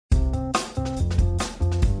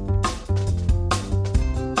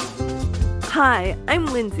Hi, I'm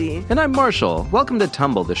Lindsay. And I'm Marshall. Welcome to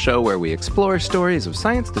Tumble, the show where we explore stories of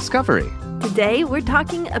science discovery. Today, we're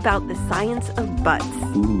talking about the science of butts.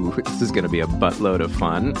 Ooh, this is going to be a buttload of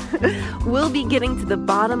fun. We'll be getting to the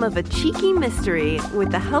bottom of a cheeky mystery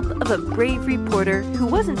with the help of a brave reporter who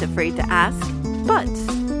wasn't afraid to ask, butts,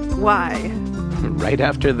 why? Right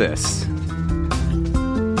after this.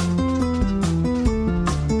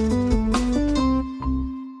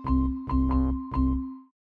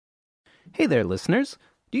 Hey there, listeners.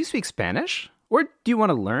 Do you speak Spanish? Or do you want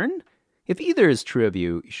to learn? If either is true of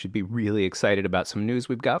you, you should be really excited about some news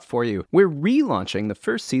we've got for you. We're relaunching the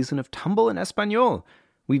first season of Tumble in Español.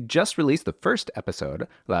 We've just released the first episode,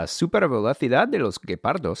 La Supervelocidad de los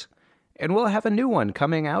Guepardos, and we'll have a new one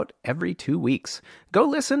coming out every 2 weeks. Go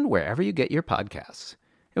listen wherever you get your podcasts.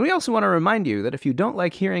 And we also want to remind you that if you don't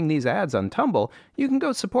like hearing these ads on Tumble, you can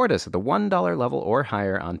go support us at the $1 level or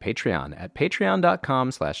higher on Patreon at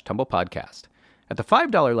patreon.com/TumblePodcast. At the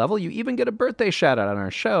 $5 level, you even get a birthday shout-out on our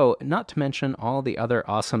show, not to mention all the other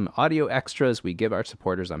awesome audio extras we give our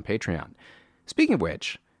supporters on Patreon. Speaking of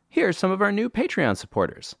which, here are some of our new Patreon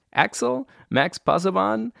supporters. Axel, Max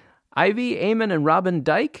Pazavan, Ivy, Eamon, and Robin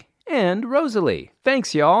Dyke, and Rosalie.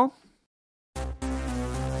 Thanks, y'all!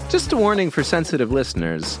 Just a warning for sensitive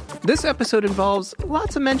listeners, this episode involves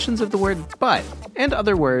lots of mentions of the word butt and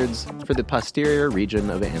other words for the posterior region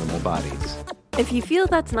of animal bodies. If you feel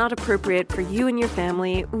that's not appropriate for you and your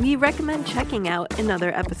family, we recommend checking out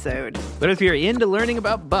another episode. But if you're into learning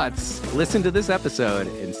about butts, listen to this episode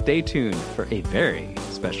and stay tuned for a very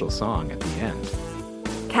special song at the end.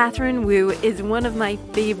 Catherine Wu is one of my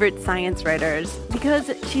favorite science writers because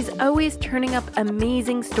she's always turning up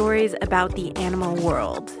amazing stories about the animal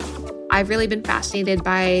world. I've really been fascinated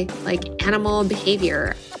by animal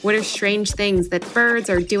behavior. What are strange things that birds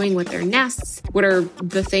are doing with their nests? What are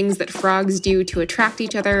the things that frogs do to attract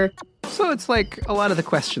each other? So it's like a lot of the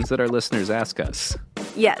questions that our listeners ask us.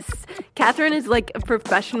 Yes, Catherine is like a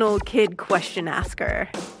professional kid question asker.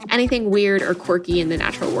 Anything weird or quirky in the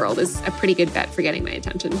natural world is a pretty good bet for getting my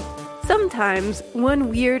attention. Sometimes one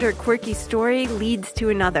weird or quirky story leads to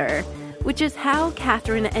another, which is how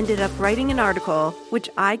Catherine ended up writing an article which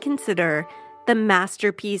I consider the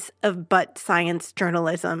masterpiece of butt science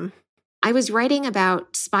journalism. I was writing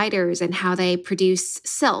about spiders and how they produce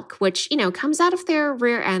silk, which, comes out of their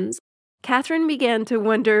rear ends. Catherine began to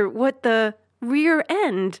wonder what the rear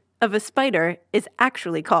end of a spider is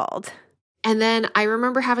actually called. And then I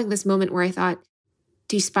remember having this moment where I thought,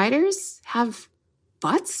 do spiders have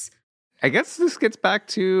butts? I guess this gets back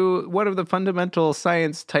to one of the fundamental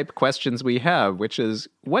science type questions we have, which is,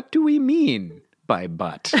 what do we mean by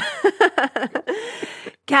butt?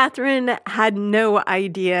 Catherine had no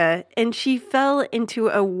idea, and she fell into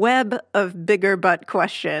a web of bigger butt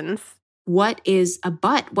questions. What is a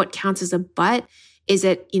butt? What counts as a butt? Is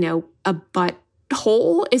it, a butt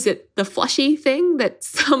hole? Is it the fleshy thing that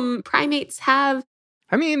some primates have?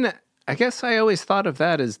 I mean, I guess I always thought of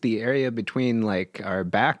that as the area between our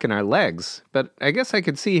back and our legs, but I guess I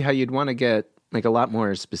could see how you'd want to get a lot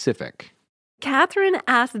more specific. Catherine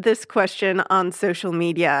asked this question on social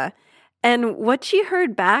media, and what she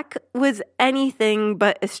heard back was anything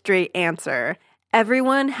but a straight answer.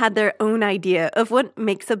 Everyone had their own idea of what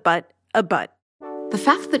makes a butt a butt. The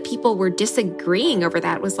fact that people were disagreeing over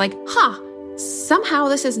that was somehow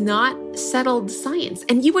this is not settled science.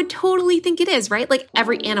 And you would totally think it is, right?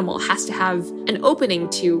 Every animal has to have an opening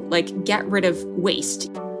to, get rid of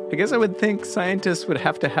waste. I guess I would think scientists would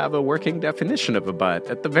have to have a working definition of a butt,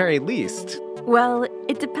 at the very least. Well,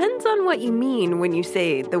 it depends on what you mean when you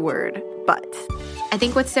say the word butt. I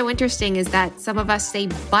think what's so interesting is that some of us say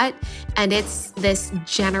butt, and it's this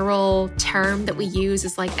general term that we use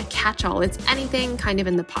as a catch-all. It's anything kind of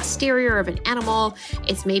in the posterior of an animal.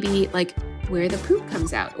 It's maybe where the poop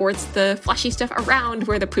comes out, or it's the fleshy stuff around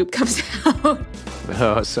where the poop comes out.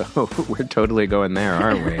 Oh, so we're totally going there,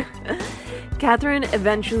 aren't we? Catherine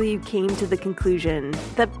eventually came to the conclusion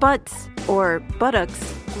that butts, or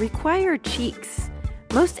buttocks, require cheeks.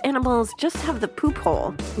 Most animals just have the poop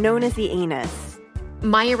hole, known as the anus.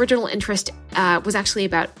 My original interest was actually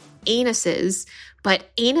about anuses,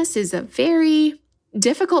 but anus is a very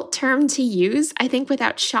difficult term to use, I think,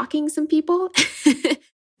 without shocking some people.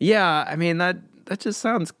 Yeah, I mean, that just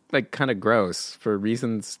sounds kind of gross for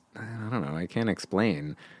reasons, I don't know, I can't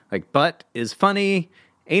explain. Butt is funny,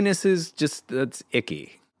 anus is just, that's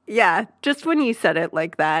icky. Yeah, just when you said it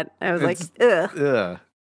like that, I was ugh. Ugh.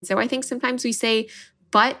 So I think sometimes we say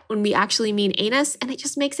butt when we actually mean anus, and it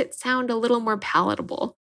just makes it sound a little more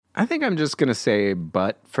palatable. I think I'm just going to say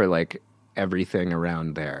butt for everything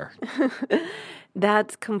around there.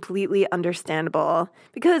 That's completely understandable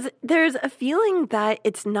because there's a feeling that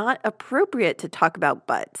it's not appropriate to talk about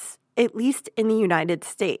butts, at least in the United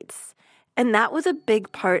States. And that was a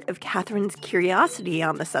big part of Catherine's curiosity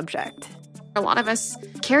on the subject. A lot of us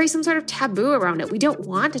carry some sort of taboo around it. We don't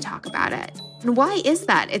want to talk about it. And why is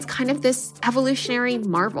that? It's kind of this evolutionary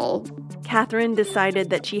marvel. Catherine decided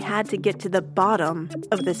that she had to get to the bottom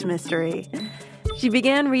of this mystery. She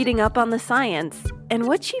began reading up on the science, and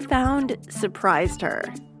what she found surprised her.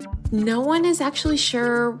 No one is actually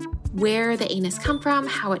sure where the anus come from,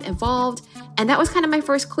 how it evolved, and that was kind of my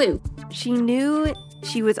first clue. She knew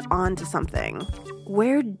she was onto something.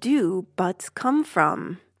 Where do butts come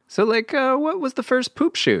from? So, what was the first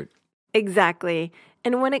poop shoot? Exactly.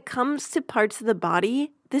 And when it comes to parts of the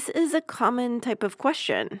body, this is a common type of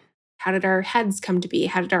question. How did our heads come to be?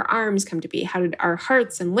 How did our arms come to be? How did our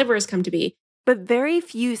hearts and livers come to be? But very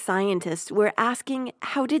few scientists were asking,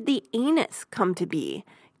 how did the anus come to be?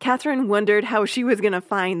 Catherine wondered how she was going to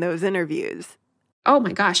find those interviews. Oh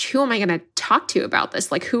my gosh, who am I going to talk to about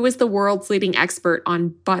this? Who is the world's leading expert on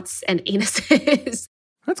butts and anuses?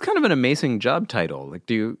 That's kind of an amazing job title.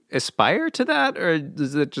 Do you aspire to that, or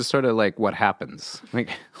is it just sort of what happens?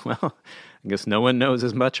 Well, I guess no one knows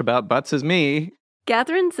as much about butts as me.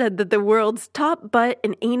 Catherine said that the world's top butt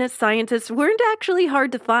and anus scientists weren't actually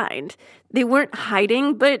hard to find. They weren't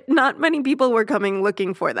hiding, but not many people were coming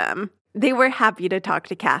looking for them. They were happy to talk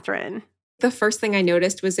to Catherine. The first thing I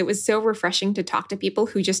noticed was it was so refreshing to talk to people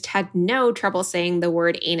who just had no trouble saying the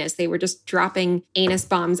word anus. They were just dropping anus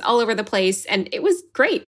bombs all over the place, and it was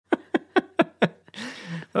great.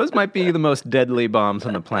 Those might be the most deadly bombs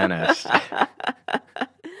on the planet.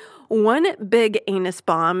 One big anus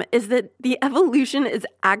bomb is that the evolution is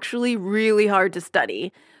actually really hard to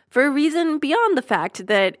study, for a reason beyond the fact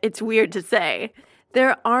that it's weird to say.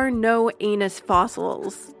 There are no anus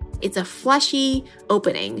fossils. It's a fleshy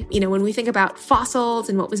opening. When we think about fossils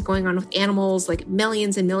and what was going on with animals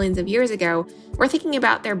millions and millions of years ago, we're thinking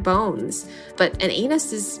about their bones. But an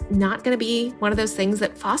anus is not going to be one of those things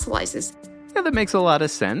that fossilizes. Yeah, that makes a lot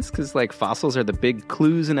of sense, because fossils are the big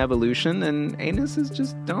clues in evolution, and anuses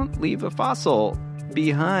just don't leave a fossil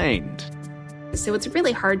behind. So it's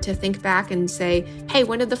really hard to think back and say, hey,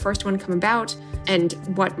 when did the first one come about, and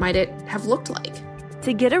what might it have looked like?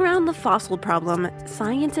 To get around the fossil problem,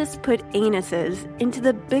 scientists put anuses into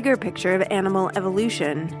the bigger picture of animal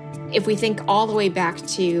evolution. If we think all the way back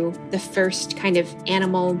to the first kind of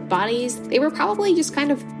animal bodies, they were probably just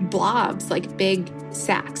kind of blobs, big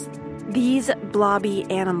sacs. These blobby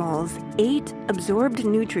animals ate, absorbed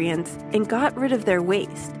nutrients, and got rid of their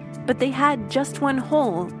waste. But they had just one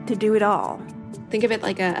hole to do it all. Think of it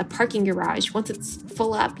like a parking garage. Once it's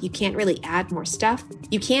full up, you can't really add more stuff.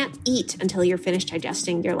 You can't eat until you're finished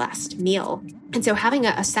digesting your last meal. And so having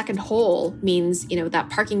a second hole means, that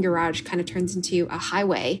parking garage kind of turns into a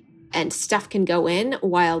highway and stuff can go in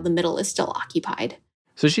while the middle is still occupied.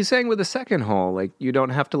 So she's saying with a second hole, you don't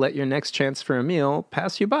have to let your next chance for a meal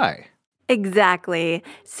pass you by. Exactly.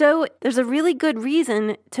 So there's a really good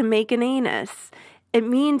reason to make an anus. It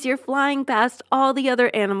means you're flying past all the other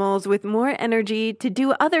animals with more energy to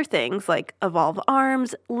do other things like evolve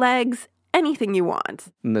arms, legs, anything you want.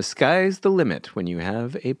 And the sky's the limit when you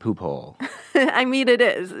have a poop hole. I mean, it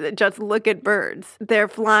is. Just look at birds. They're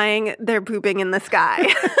flying, they're pooping in the sky.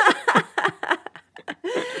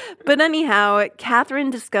 But anyhow,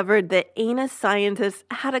 Catherine discovered that anus scientists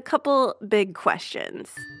had a couple big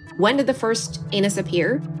questions. When did the first anus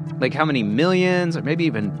appear? How many millions or maybe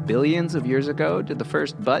even billions of years ago did the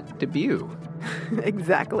first butt debut?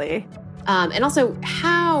 Exactly. And also,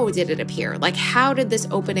 how did it appear? How did this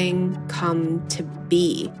opening come to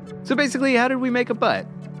be? So basically, how did we make a butt?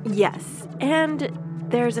 Yes, and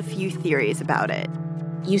there's a few theories about it.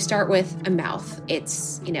 You start with a mouth.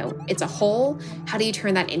 It's a hole. How do you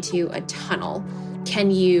turn that into a tunnel?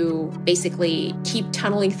 Can you basically keep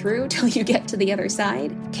tunneling through till you get to the other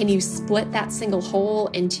side? Can you split that single hole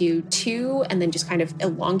into two and then just kind of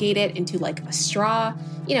elongate it into a straw?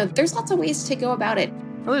 There's lots of ways to go about it.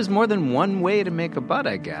 Well, there's more than one way to make a butt,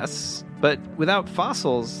 I guess. But without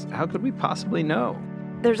fossils, how could we possibly know?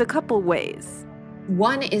 There's a couple ways.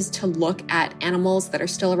 One is to look at animals that are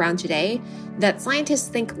still around today that scientists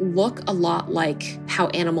think look a lot like how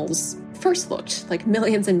animals first looked,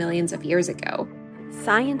 millions and millions of years ago.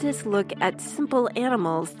 Scientists look at simple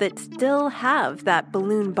animals that still have that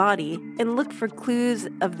balloon body and look for clues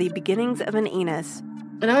of the beginnings of an anus.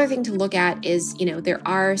 Another thing to look at is, there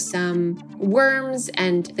are some worms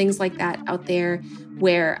and things like that out there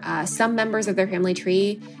where some members of their family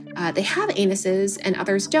tree they have anuses and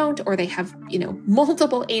others don't, or they have,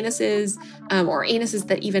 multiple anuses, or anuses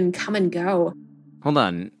that even come and go. Hold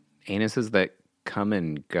on. Anuses that come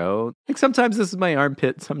and go? Like sometimes this is my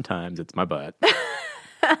armpit, sometimes it's my butt.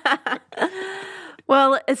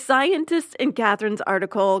 Well, a scientist in Catherine's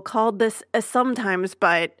article called this a sometimes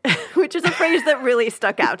butt, which is a phrase that really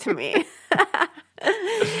stuck out to me.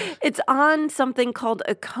 It's on something called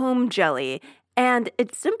a comb jelly, and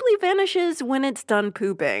it simply vanishes when it's done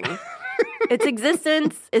pooping. Its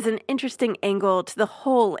existence is an interesting angle to the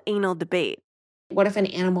whole anal debate. What if an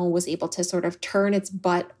animal was able to sort of turn its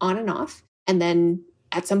butt on and off, and then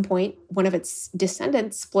at some point, one of its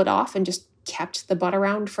descendants split off and just kept the butt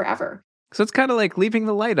around forever? So it's kind of like leaving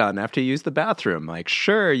the light on after you use the bathroom. Like,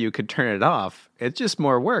 sure, you could turn it off. It's just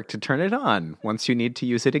more work to turn it on once you need to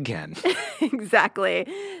use it again. Exactly.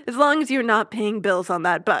 As long as you're not paying bills on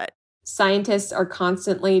that butt. Scientists are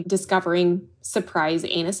constantly discovering surprise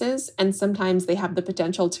anuses, and sometimes they have the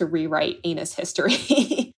potential to rewrite anus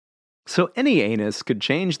history. So any anus could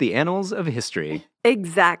change the annals of history.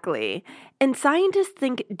 Exactly. And scientists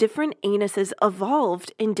think different anuses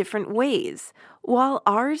evolved in different ways. While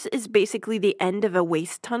ours is basically the end of a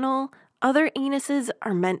waste tunnel, other anuses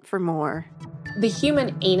are meant for more. The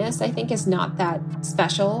human anus, I think, is not that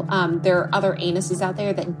special. There are other anuses out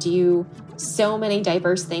there that do so many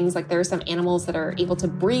diverse things. Like there are some animals that are able to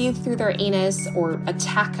breathe through their anus or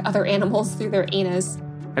attack other animals through their anus.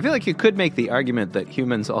 I feel like you could make the argument that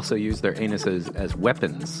humans also use their anuses as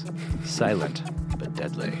weapons. Silent, but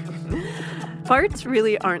deadly. Farts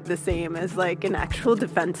really aren't the same as like an actual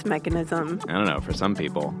defense mechanism. I don't know, for some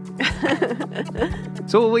people.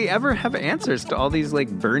 So will we ever have answers to all these like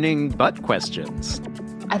burning butt questions?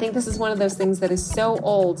 I think this is one of those things that is so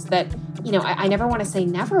old that, I never want to say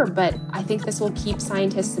never, but I think this will keep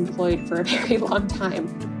scientists employed for a very long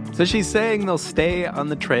time. So she's saying they'll stay on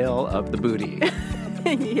the trail of the booty.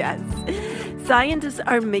 Yes. Scientists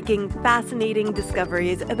are making fascinating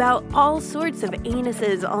discoveries about all sorts of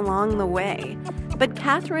anuses along the way. But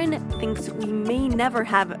Catherine thinks we may never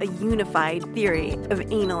have a unified theory of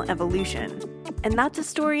anal evolution. And that's a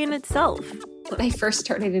story in itself. When I first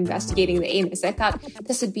started investigating the anus, I thought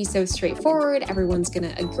this would be so straightforward. Everyone's going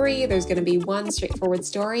to agree. There's going to be one straightforward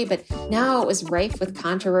story. But now it was rife with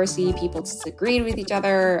controversy. People disagreed with each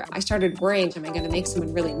other. I started worrying, am I going to make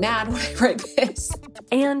someone really mad when I write this?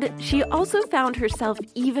 And she also found herself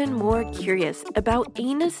even more curious about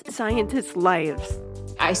anus scientists' lives.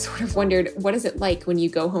 I sort of wondered, what is it like when you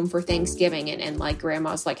go home for Thanksgiving and like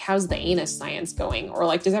grandma's like, how's the anus science going? Or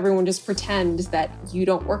like, does everyone just pretend that you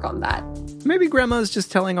don't work on that? Maybe grandma's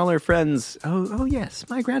just telling all her friends, oh yes,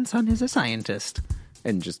 my grandson is a scientist.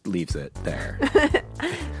 And just leaves it there.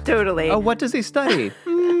 Totally. Oh, what does he study?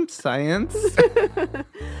 Science.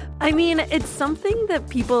 I mean, it's something that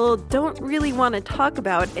people don't really want to talk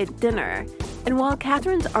about at dinner. And while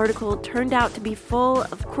Catherine's article turned out to be full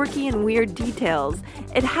of quirky and weird details,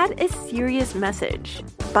 it had a serious message.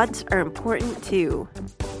 Butts are important too.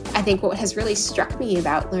 I think what has really struck me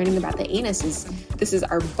about learning about the anus is this is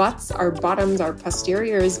our butts, our bottoms, our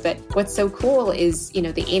posteriors. But what's so cool is,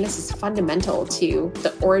 the anus is fundamental to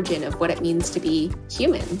the origin of what it means to be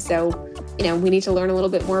human. So, we need to learn a little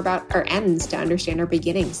bit more about our ends to understand our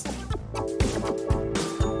beginnings.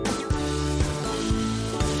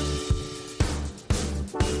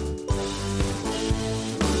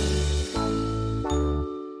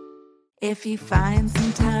 If you find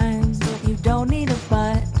sometimes you don't need a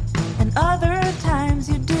butt, and other times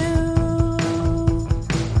you do,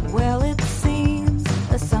 well, it seems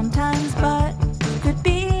that sometimes butt could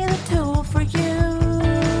be the tool for you.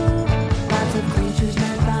 Lots of creatures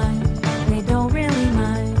might find they don't really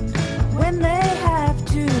mind when they have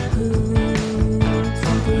to poo.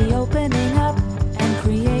 Simply opening up and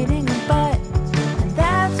creating a butt, and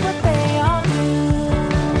that's what they all do.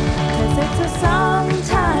 'Cause it's a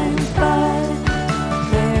sometimes butt,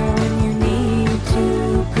 there when you need to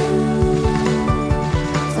poo.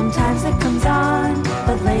 Sometimes it comes on,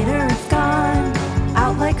 but later it's gone,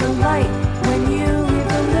 out like a light when you leave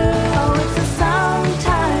the loo. Oh, it's a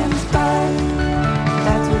sometimes butt,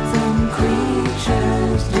 that's what some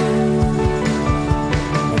creatures do.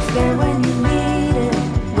 It's there when you need it,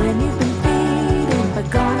 when you've been feeding, but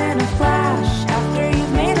gone in a flash after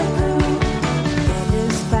you've made a poo. It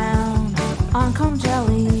is found on comb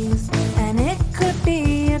jellies, and it could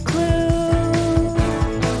be a clue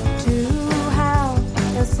to how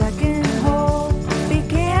the second hole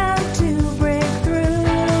began to break through.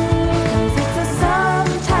 'Cause it's a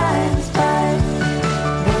sometimes butt,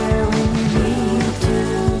 there when you need to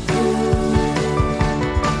poo.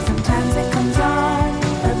 Sometimes it comes on,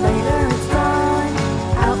 but later it's gone,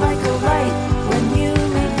 out like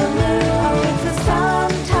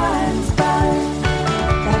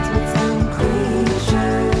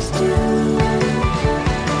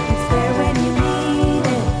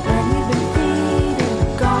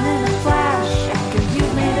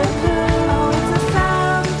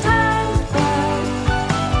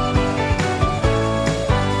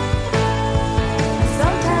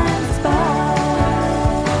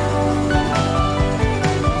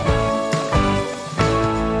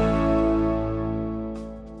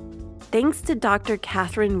Dr.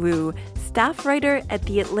 Catherine Wu, staff writer at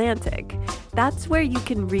The Atlantic. That's where you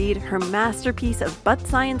can read her masterpiece of butt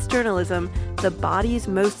science journalism, The Body's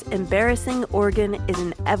Most Embarrassing Organ is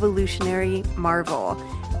an Evolutionary Marvel,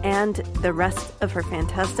 and the rest of her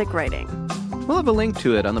fantastic writing. We'll have a link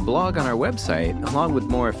to it on the blog on our website, along with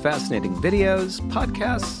more fascinating videos,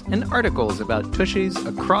 podcasts, and articles about tushies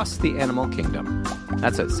across the animal kingdom.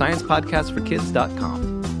 That's at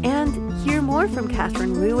sciencepodcastforkids.com. And hear more from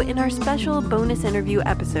Catherine Wu in our special bonus interview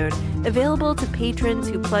episode, available to patrons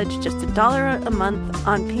who pledge just $1 a month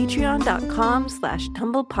on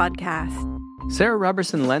patreon.com/tumblepodcast. Sarah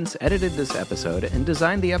Robertson Lentz edited this episode and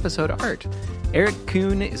designed the episode art. Eric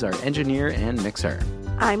Kuhn is our engineer and mixer.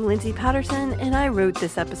 I'm Lindsay Patterson, and I wrote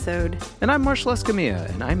this episode. And I'm Marshall Escamilla,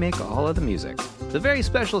 and I make all of the music. The very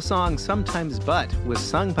special song, Sometimes But, was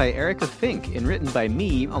sung by Erica Fink and written by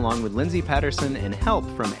me, along with Lindsay Patterson, and help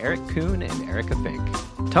from Eric Kuhn and Erica Fink.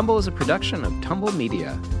 Tumble is a production of Tumble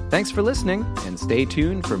Media. Thanks for listening, and stay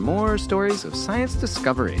tuned for more stories of science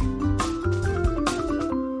discovery.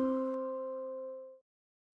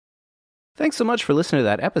 Thanks so much for listening to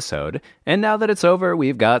that episode. And now that it's over,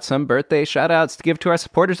 we've got some birthday shout-outs to give to our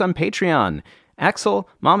supporters on Patreon. Axel,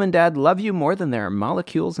 Mom and Dad love you more than there are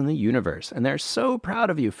molecules in the universe, and they're so proud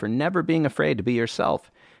of you for never being afraid to be yourself.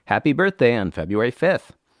 Happy birthday on February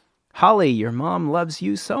 5th. Holly, your mom loves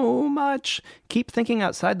you so much. Keep thinking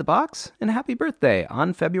outside the box, and happy birthday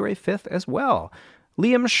on February 5th as well.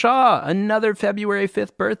 Liam Shaw, another February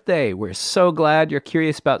 5th birthday. We're so glad you're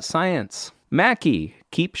curious about science. Mackie,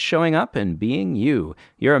 keep showing up and being you.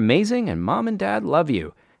 You're amazing and Mom and Dad love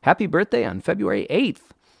you. Happy birthday on February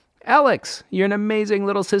 8th. Alex, you're an amazing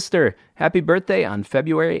little sister. Happy birthday on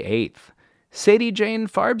February 8th. Sadie Jane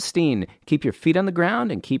Farbstein, keep your feet on the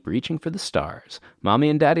ground and keep reaching for the stars. Mommy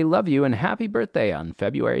and Daddy love you and happy birthday on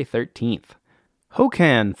February 13th.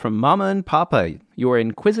 Hokan from Mama and Papa, your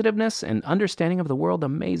inquisitiveness and understanding of the world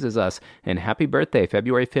amazes us, and happy birthday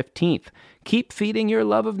February 15th. Keep feeding your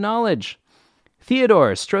love of knowledge.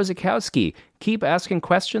 Theodore Strozikowski, keep asking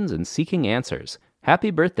questions and seeking answers. Happy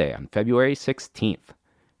birthday on February 16th.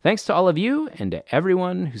 Thanks to all of you and to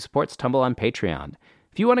everyone who supports Tumble on Patreon.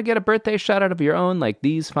 If you want to get a birthday shout-out of your own like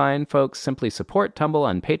these fine folks, simply support Tumble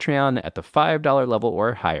on Patreon at the $5 level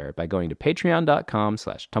or higher by going to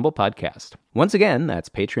patreon.com/tumblepodcast. Once again, that's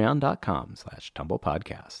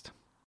patreon.com/tumblepodcast.